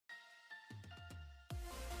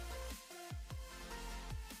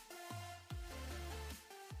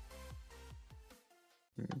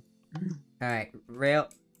All right, rail.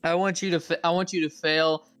 I want you to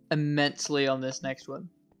fail immensely on this next one.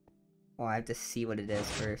 Well, I have to see what it is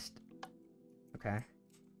first. Okay.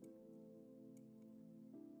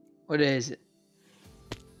 What is it?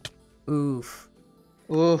 Oof.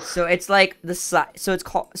 Oof. So it's like the side. So it's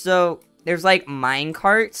called. So there's like mine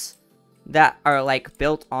carts that are like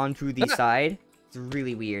built onto the side. It's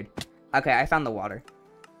really weird. Okay, I found the water.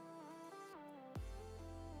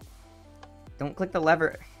 Don't click the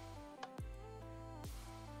lever.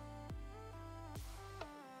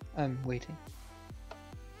 I'm waiting.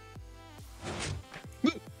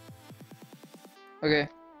 Okay.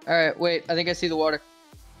 Alright, wait. I think I see the water.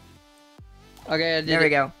 Okay, I did it. There we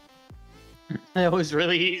go. That was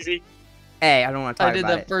really easy. Hey, I don't want to talk I did about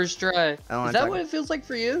that it. first try. Is that what it. it feels like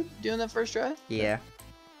for you, doing that first try? Yeah.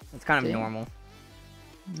 It's kind of Dang. normal.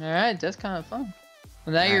 Alright, that's kind of fun.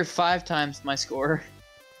 Well, now you're 5 times my score.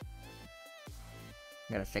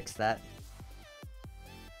 Gotta fix that.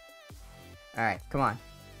 Alright, come on.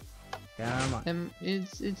 Come on. And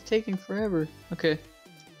it's taking forever. Okay.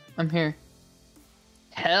 I'm here.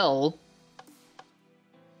 Hell?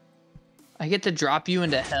 I get to drop you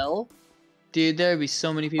into hell? Dude, there would be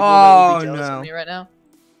so many people that would be jealous of me right now.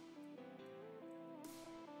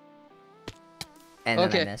 And then I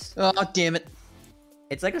Okay. missed. Oh, damn it.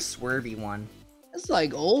 It's like a swervy one. That's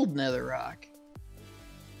like old nether rock.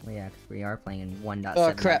 Well, yeah, because we are playing in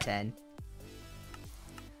Oh, crap. 1.7.10.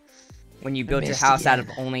 When you built your missed house out of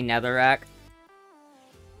again. only netherrack.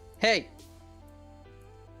 Hey!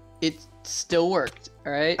 It still worked,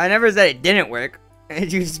 alright? I never said it didn't work. You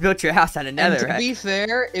just built your house out of And netherrack. to be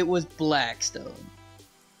fair, it was blackstone.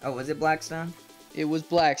 Oh, was it Blackstone? It was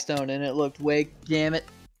blackstone, and it looked way... Damn it.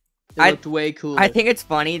 It looked way cooler. I think it's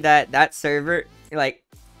funny that that server, like,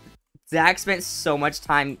 Zach spent so much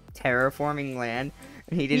time terraforming land,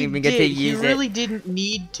 and he didn't even get to use it. He really didn't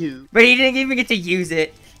need to. But he didn't even get to use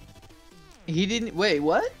it. He didn't... Wait,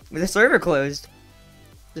 what? The server closed.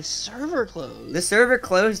 The server closed. The server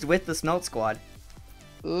closed with the Smelt Squad.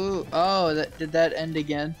 Ooh, oh, did that end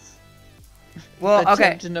again? Well, okay.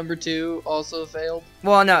 Attempt to number 2 also failed.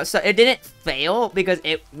 Well, no, so it didn't fail because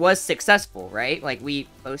it was successful, right? Like, we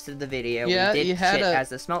posted the video, Yeah, we did you had shit a- as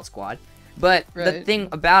the Smelt Squad. But the Right. thing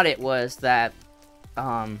about it was that,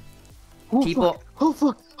 people... Fuck. Oh,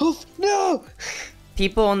 fuck! Oh, no!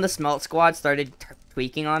 people in the Smelt Squad started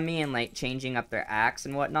tweaking on me and, like, changing up their acts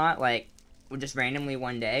and whatnot, like, just randomly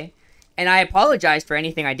one day. And I apologized for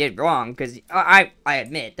anything I did wrong, because I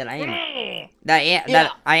admit that I am a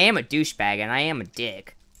douchebag and I am a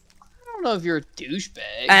dick. I don't know if you're a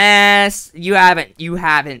douchebag. You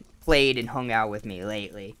haven't played and hung out with me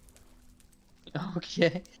lately.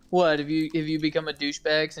 Okay. What, have you become a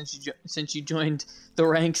douchebag since you joined the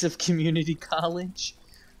ranks of community college?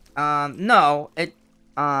 No, it,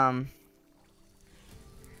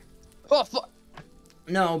 Oh, fuck!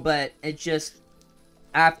 no, but it just,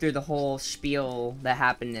 after the whole spiel that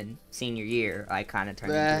happened in senior year, I kind of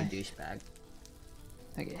turned into a douchebag.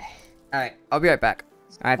 Okay. Alright, I'll be right back.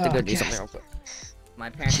 I have to go do Okay. something real quick. My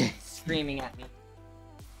parents are screaming at me.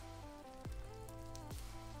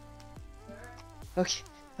 Okay.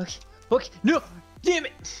 No! Damn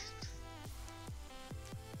it!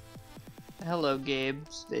 Hello,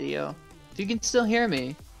 Gabe's video. If you can still hear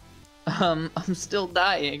me, I'm still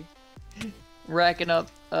dying. Racking up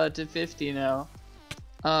to 50 now.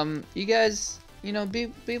 You guys, you know,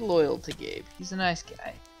 be loyal to Gabe. He's a nice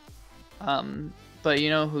guy. But you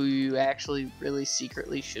know who you actually really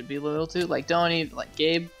secretly should be loyal to? Like, don't even, like,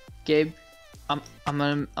 Gabe, you'll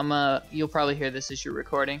probably hear this as you're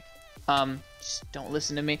recording. Just don't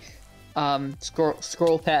listen to me.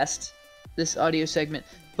 Scroll past this audio segment.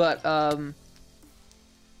 But,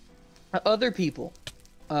 other people,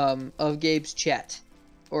 of Gabe's chat,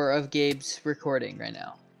 or of Gabe's recording right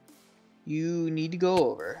now, you need to go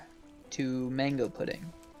over to Mango Pudding.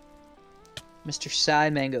 Mr. Psy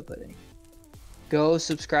Mango Pudding. Go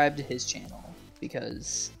subscribe to his channel,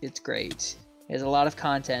 because it's great. He has a lot of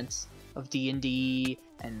content of D&D,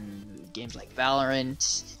 and games like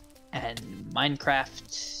Valorant, and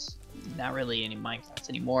Minecraft. Not really any Minecraft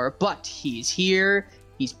anymore, but he's here,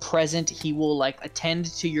 he's present, he will, like, attend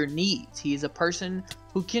to your needs. He is a person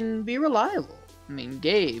who can be reliable. I mean,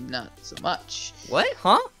 Gabe, not so much. What?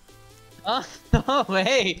 Huh? Oh,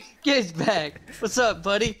 hey, Gabe's back. What's up,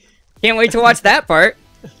 buddy? Can't wait to watch that part.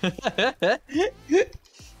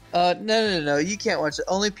 No, you can't watch it.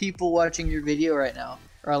 Only people watching your video right now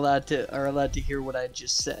are allowed to hear what I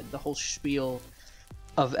just said. The whole spiel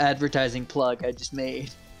of advertising plug I just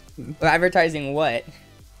made. Advertising what?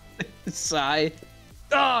 Sigh.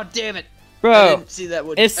 Oh, damn it. Bro, didn't see that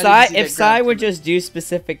one. if Sai would just do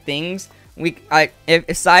specific things,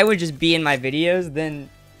 if Sai would just be in my videos, then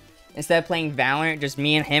instead of playing Valorant, just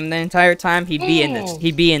me and him the entire time, he'd be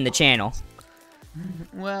in the channel.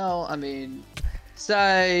 Well, I mean,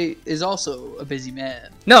 Sai is also a busy man.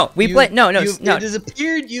 No, we play. No. It has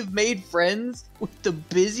appeared you've made friends with the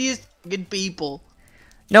busiest good people.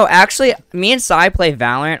 No, actually, me and Sai play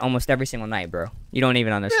Valorant almost every single night, bro. You don't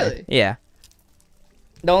even understand. Really? Yeah.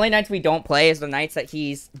 The only nights we don't play is the nights that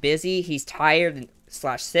he's busy, he's tired /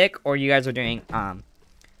 sick, or you guys are doing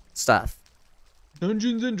stuff.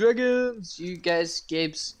 Dungeons and Dragons. You guys,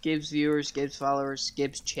 Gabe's viewers, Gabe's followers,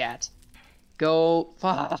 Gabe's chat. Go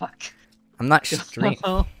fuck. I'm not streaming.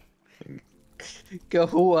 Go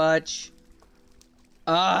watch.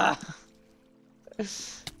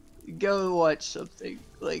 Go watch something.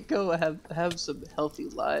 Like, go have some healthy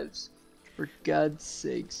lives. For God's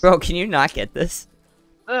sakes. Bro, can you not get this?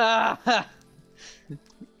 I'm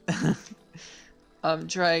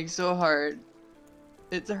trying so hard.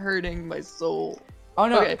 It's hurting my soul. Oh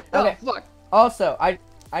no. Okay. Okay. Oh, fuck. Also, I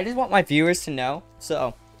just want my viewers to know.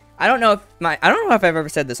 So, I don't know if I've ever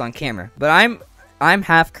said this on camera, but I'm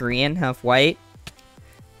half Korean, half white.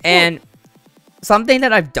 And something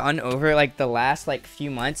that I've done over like the last like few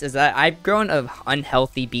months is that I've grown an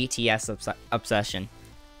unhealthy BTS obsession.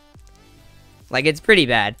 Like, it's pretty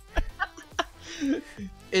bad.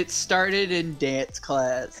 It started in dance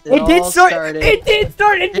class. It did start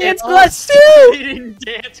in dance class too. In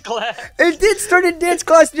dance class. It did start in dance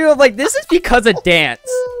class too. I'm like, this is because of dance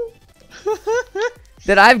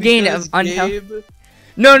that I've gained unhealthy.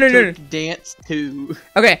 No. Dance too.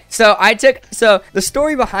 Okay, so the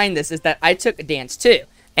story behind this is that I took a dance too,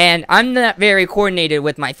 and I'm not very coordinated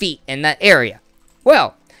with my feet in that area.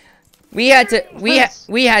 Well, we had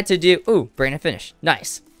to do. Ooh, Brandon finished.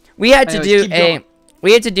 Nice. We had to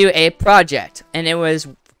do a project, and it was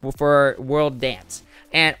for World Dance,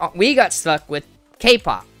 and we got stuck with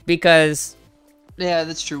K-pop because. Yeah,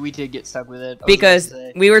 that's true. We did get stuck with it. Because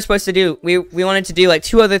we were supposed to do, we wanted to do like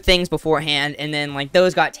 2 other things beforehand, and then like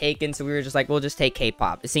those got taken, so we were just like, we'll just take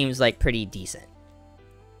K-pop. It seems like pretty decent.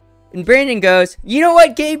 And Brandon goes, you know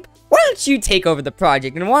what, Gabe? Why don't you take over the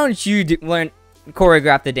project, and why don't you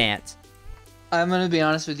choreograph the dance? I'm gonna be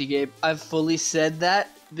honest with you, Gabe. I've fully said that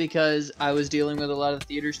because I was dealing with a lot of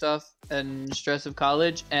theater stuff and stress of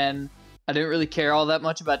college, and I didn't really care all that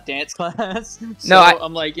much about dance class. So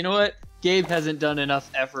I'm like, you know what? Gabe hasn't done enough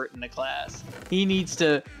effort in the class. Gabe needs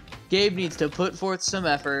to put forth some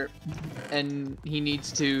effort, and he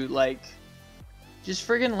needs to, like, just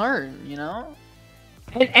friggin' learn, you know?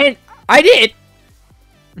 And I did.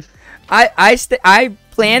 I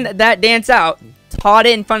planned that dance out, taught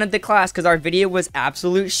it in front of the class because our video was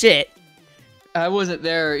absolute shit. I wasn't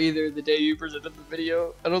there either the day you presented the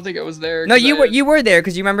video. I don't think I was there. No, you were there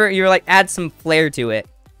because you remember you were like, add some flair to it.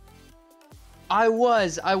 I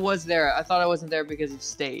was there. I thought I wasn't there because of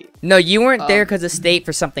state. No, you weren't there because of state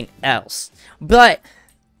for something else. But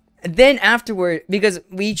then afterward, because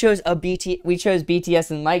we chose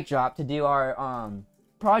BTS and Mic Drop to do our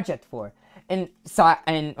project for, and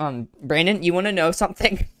Brandon, you want to know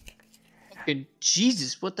something? Fucking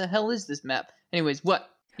Jesus, what the hell is this map? Anyways,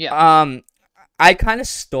 what? Yeah. I kind of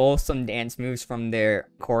stole some dance moves from their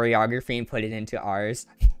choreography and put it into ours.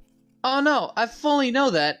 Oh no, I fully know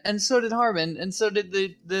that, and so did Harmon, and so did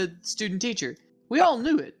the student teacher. We all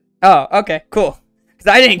knew it. Oh, okay, cool.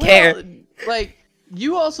 Because I didn't care. Like,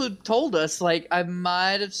 you also told us, like, I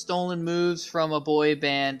might have stolen moves from a boy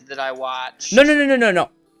band that I watched. No.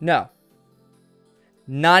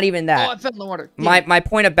 Not even that. Oh, I fell in the water. My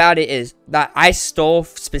point about it is that I stole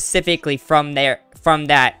specifically from their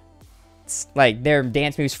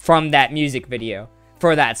dance moves from that music video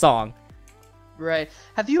for that song. Right.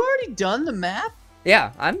 Have you already done the map?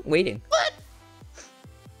 Yeah, I'm waiting. What?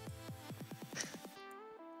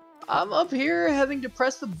 I'm up here having to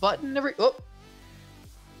press the button every... Oh.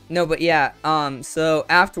 No, but yeah, so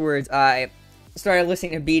afterwards, I started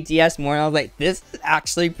listening to BTS more, and I was like, this is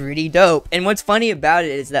actually pretty dope. And what's funny about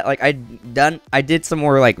it is that, like, I did some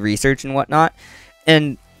more, like, research and whatnot,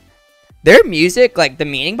 and their music, like, the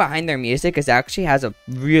meaning behind their music actually has a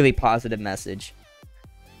really positive message.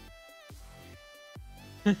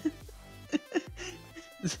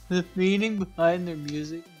 The meaning behind their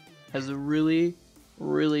music has a really,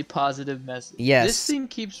 really positive message. Yes. This thing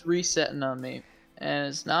keeps resetting on me, and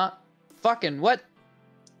it's not fucking what?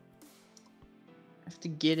 I have to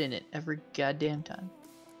get in it every goddamn time.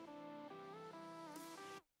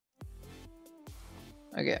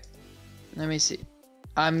 Okay, let me see.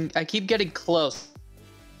 I keep getting close.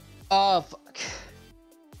 Oh fuck.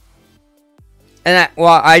 And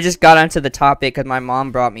I just got onto the topic because my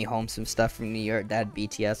mom brought me home some stuff from New York that had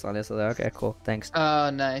BTS on it. So okay, cool, thanks. Oh,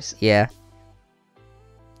 nice. Yeah.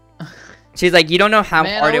 She's like, you don't know how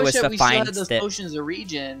Man, hard I it wish was that to we still find had those potions of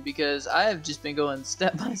regen because I have just been going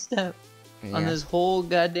step by step on this whole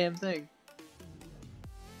goddamn thing.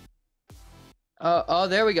 Oh,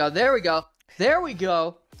 there we go. There we go. There we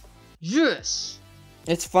go. Yes.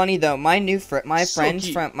 It's funny though. My friends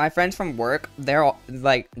from work, they're all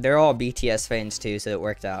BTS fans too, so it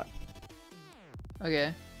worked out.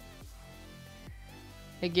 Okay.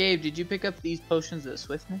 Hey Gabe, did you pick up these potions of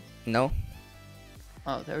swiftness? No.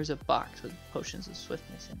 Oh, there was a box with potions of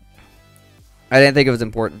swiftness in it. I didn't think it was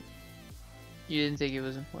important. You didn't think it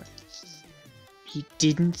was important. He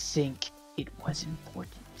didn't think it was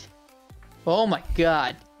important. Oh my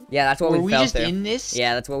god. Yeah, that's what we fell through. Were we just in this?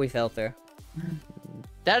 Yeah, that's what we fell through.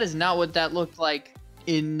 That is not what that looked like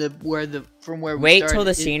in the from where we Wait started. till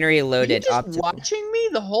the scenery loaded Are up. you just watching me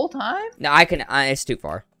the whole time? No, it's too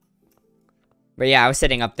far. But yeah, I was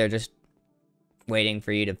sitting up there just waiting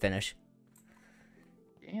for you to finish.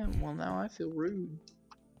 Damn, well now I feel rude.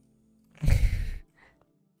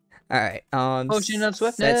 Alright, Potion of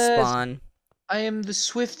swiftness. set spawn. I am the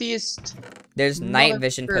swiftiest. There's night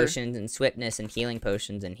vision motherfucker. potions and swiftness and healing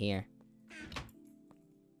potions in here.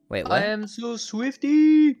 Wait, what? I am so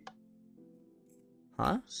swifty.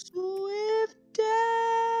 Huh? Swifty.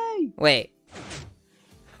 Wait.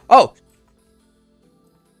 Oh!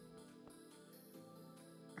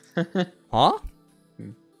 Huh?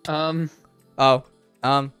 Oh.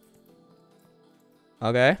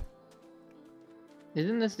 Okay.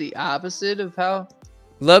 Isn't this the opposite of how?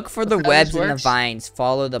 Look for the how webs this and the works? vines.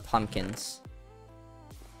 Follow the pumpkins.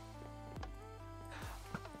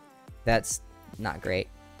 That's not great.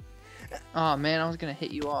 Oh man, I was gonna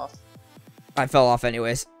hit you off. I fell off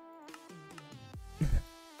anyways.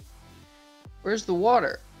 Where's the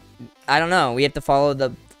water? I don't know. We have to follow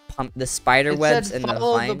the spider It webs said and the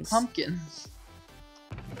follow vines. the pumpkins.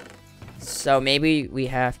 So maybe we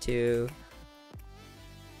have to...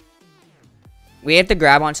 We have to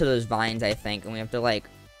grab onto those vines, I think. And we have to, like...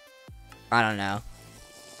 I don't know.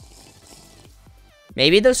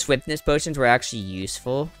 Maybe those swiftness potions were actually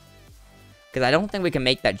useful. Because I don't think we can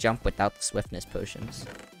make that jump without the swiftness potions.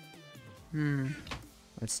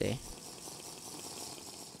 Let's see.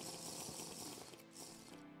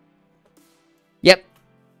 Yep.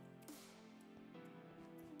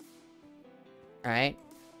 Alright.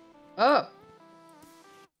 Oh.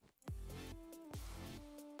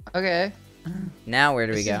 Okay. Now where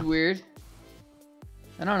do we This go? is weird.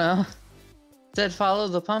 I don't know. It said follow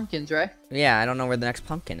the pumpkins, right? Yeah, I don't know where the next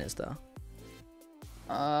pumpkin is, though.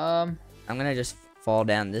 I'm gonna just fall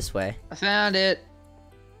down this way. I found it.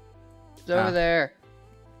 It's over there.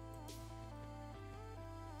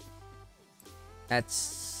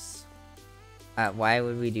 That's... why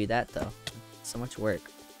would we do that, though? So much work.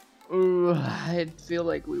 Ooh, I feel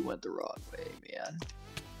like we went the wrong way, man.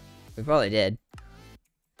 We probably did.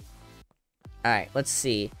 Alright, let's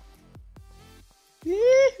see.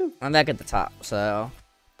 I'm back at the top, so...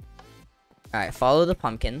 Alright, follow the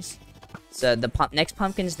pumpkins. So the next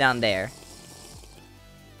pumpkin's down there.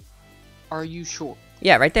 Are you sure?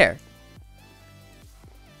 Yeah, right there.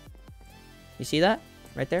 You see that?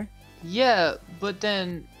 Right there? Yeah, but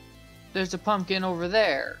then there's a pumpkin over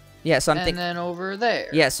there. Yeah, so I'm and thinking... then over there.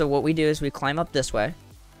 Yeah, so what we do is we climb up this way.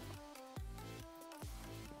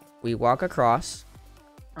 We walk across.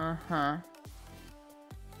 Uh-huh.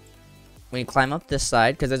 We climb up this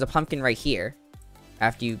side, because there's a pumpkin right here.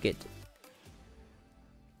 After you get...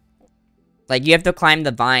 Like, you have to climb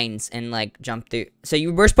the vines and, like, jump through. So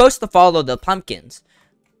we're supposed to follow the pumpkins.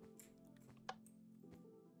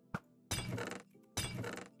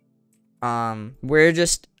 We're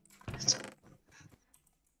just...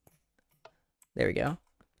 There we go.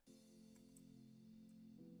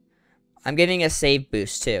 I'm getting a save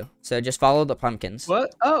boost, too. So just follow the pumpkins.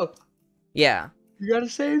 What? Oh, Yeah. you got a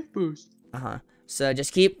save boost. Uh-huh. So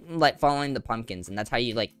just keep, like, following the pumpkins. And that's how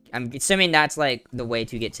you, like... I'm assuming that's, like, the way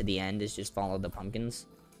to get to the end is just follow the pumpkins.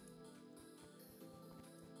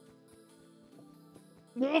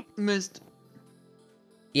 Missed.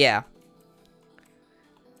 Yeah.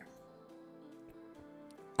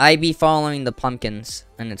 I be following the pumpkins,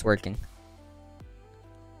 and it's working.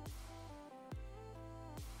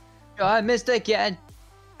 Oh, I missed again.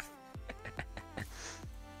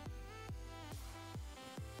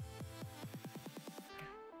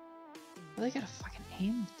 Well, they gotta fucking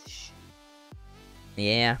aim with this shit.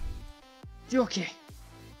 Yeah. Okay.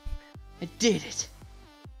 I did it.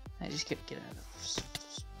 I just gotta get out of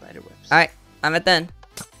spider webs. Alright, I'm at the end.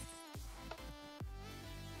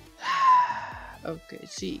 Okay,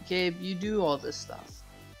 see, Gabe, you do all this stuff,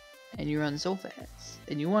 and you run so fast,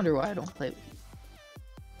 and you wonder why I don't play with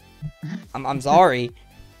you. I'm sorry.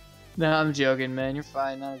 No, I'm joking, man. You're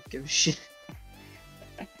fine. I don't give a shit.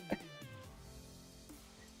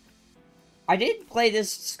 I did play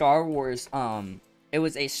this Star Wars. It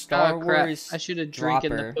was a Star Wars. I should have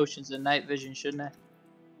drinking the dropper. potions of night vision, shouldn't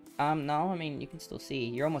I? No, I mean you can still see.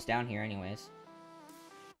 You're almost down here, anyways.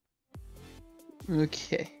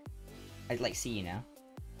 Okay. I like see you now.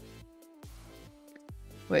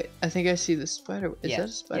 Wait, I think I see the spider. Is Yeah, that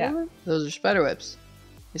a spider yeah. web? Those are spider webs.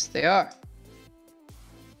 Yes, they are.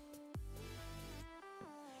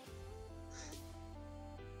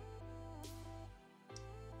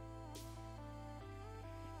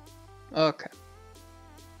 Okay.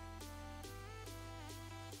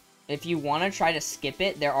 If you want to try to skip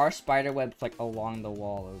it, there are spider webs like along the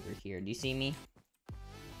wall over here. Do you see me?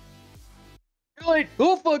 Wait,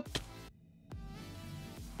 oh fuck!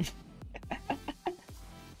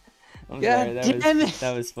 I'm God sorry, damn it.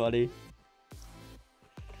 that was funny.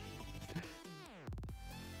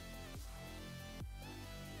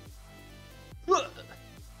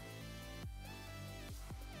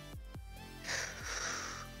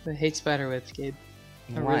 I hate spider webs, Gabe.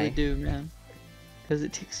 I Why? really do, man. Because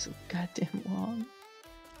it takes so goddamn long.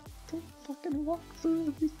 Don't fucking walk through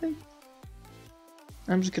everything.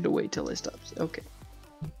 I'm just gonna wait till it stops. Okay.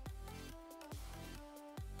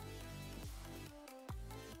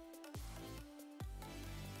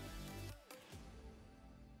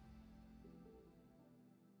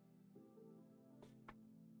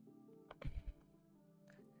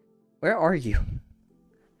 Where are you?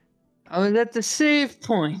 I was at the save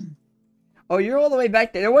point. Oh, you're all the way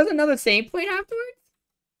back there. There was another save point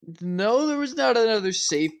afterwards? No, there was not another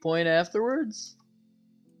save point afterwards.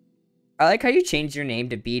 I like how you changed your name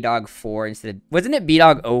to Bdog 4 instead of... Wasn't it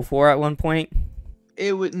Bdog 04 at one point?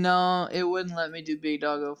 It would no, it wouldn't let me do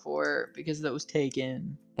Bdog 04 because that was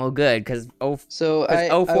taken. Well, good, because... So 'cause I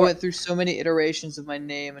 04 went through so many iterations of my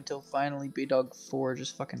name until finally Bdog 4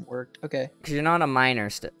 just fucking worked. Okay. Because you're not a minor.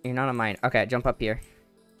 You're not a minor. Okay, jump up here.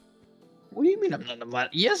 What do you mean I'm not a minor?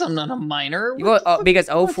 Yes, I'm not a minor. You go, because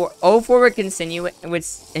 04 would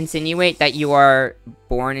insinuate that you are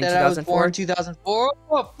born in That I was 2004. born in 2004?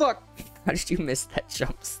 Oh, fuck. How did you miss that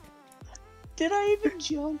jump? Did I even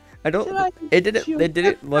jump? I don't... Did I It didn't... jump? It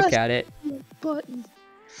didn't look Press at it. the button.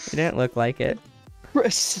 It didn't look like it.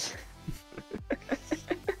 Press.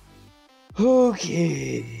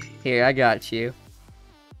 Okay. Here, I got you.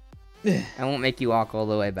 I won't make you walk all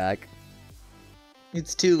the way back.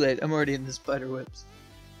 It's too late. I'm already in the spider webs.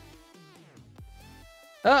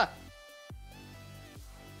 Ah!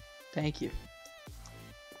 Thank you.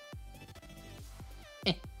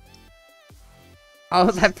 I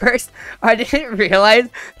was at first, I didn't realize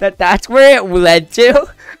that that's where it led to.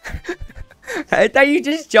 I thought you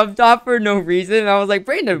just jumped off for no reason, and I was like,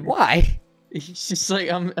 Brandon, why? He's just like,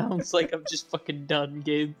 I'm just fucking done,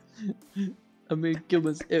 Gabe. I mean,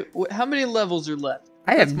 goodness. How many levels are left?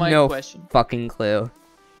 I have That's my no question. fucking clue.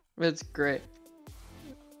 That's great.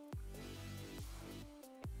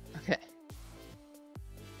 Okay.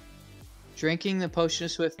 Drinking the potion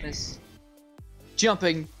of swiftness.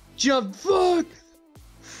 Jumping. Jump. Fuck!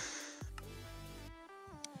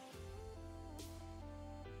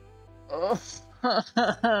 Oh.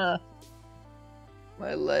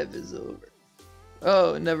 My life is over.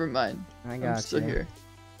 Oh, never mind. I I'm got still you. here.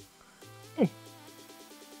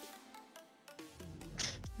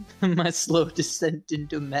 My slow descent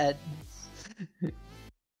into madness.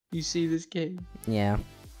 You see this game? Yeah,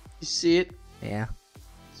 You see it? yeah.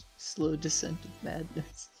 Slow descent of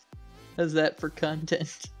madness. How's that for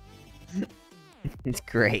content? It's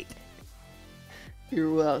great.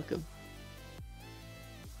 You're welcome.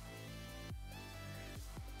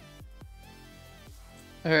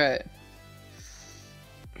 Alright.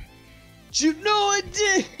 You know I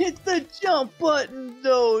did hit the jump button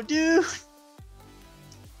though, dude!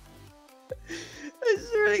 I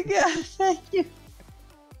swear to God, thank you.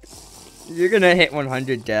 You're gonna hit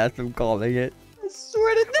 100 deaths, I'm calling it. I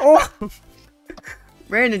swear to God. Oh!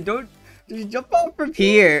 Brandon, don't just jump off from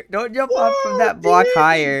here. Don't jump off from that block dude.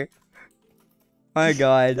 higher. My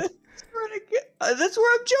God. I swear to God. That's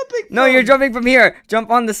where I'm jumping No, from. you're jumping from here. Jump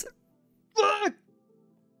on this. Fuck!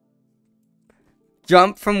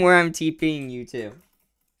 Jump from where I'm TPing you to.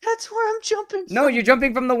 That's where I'm jumping No, from. you're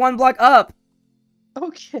jumping from the one block up.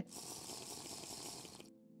 Okay.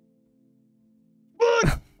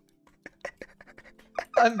 Fuck!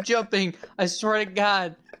 I'm jumping. I swear to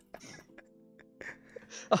God.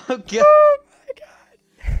 Oh God. Oh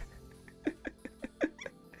my God.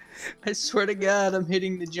 I swear to God, I'm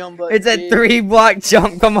hitting the jump button. It's a Gabe. 3-block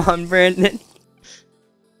jump. Come on, Brandon.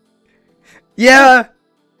 Yeah.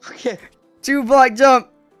 Okay. 2-block jump.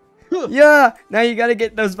 Yeah. Now you gotta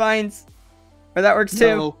get those vines. Or that works too.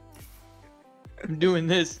 No. I'm doing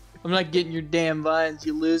this. I'm not getting your damn vines,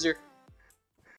 you loser.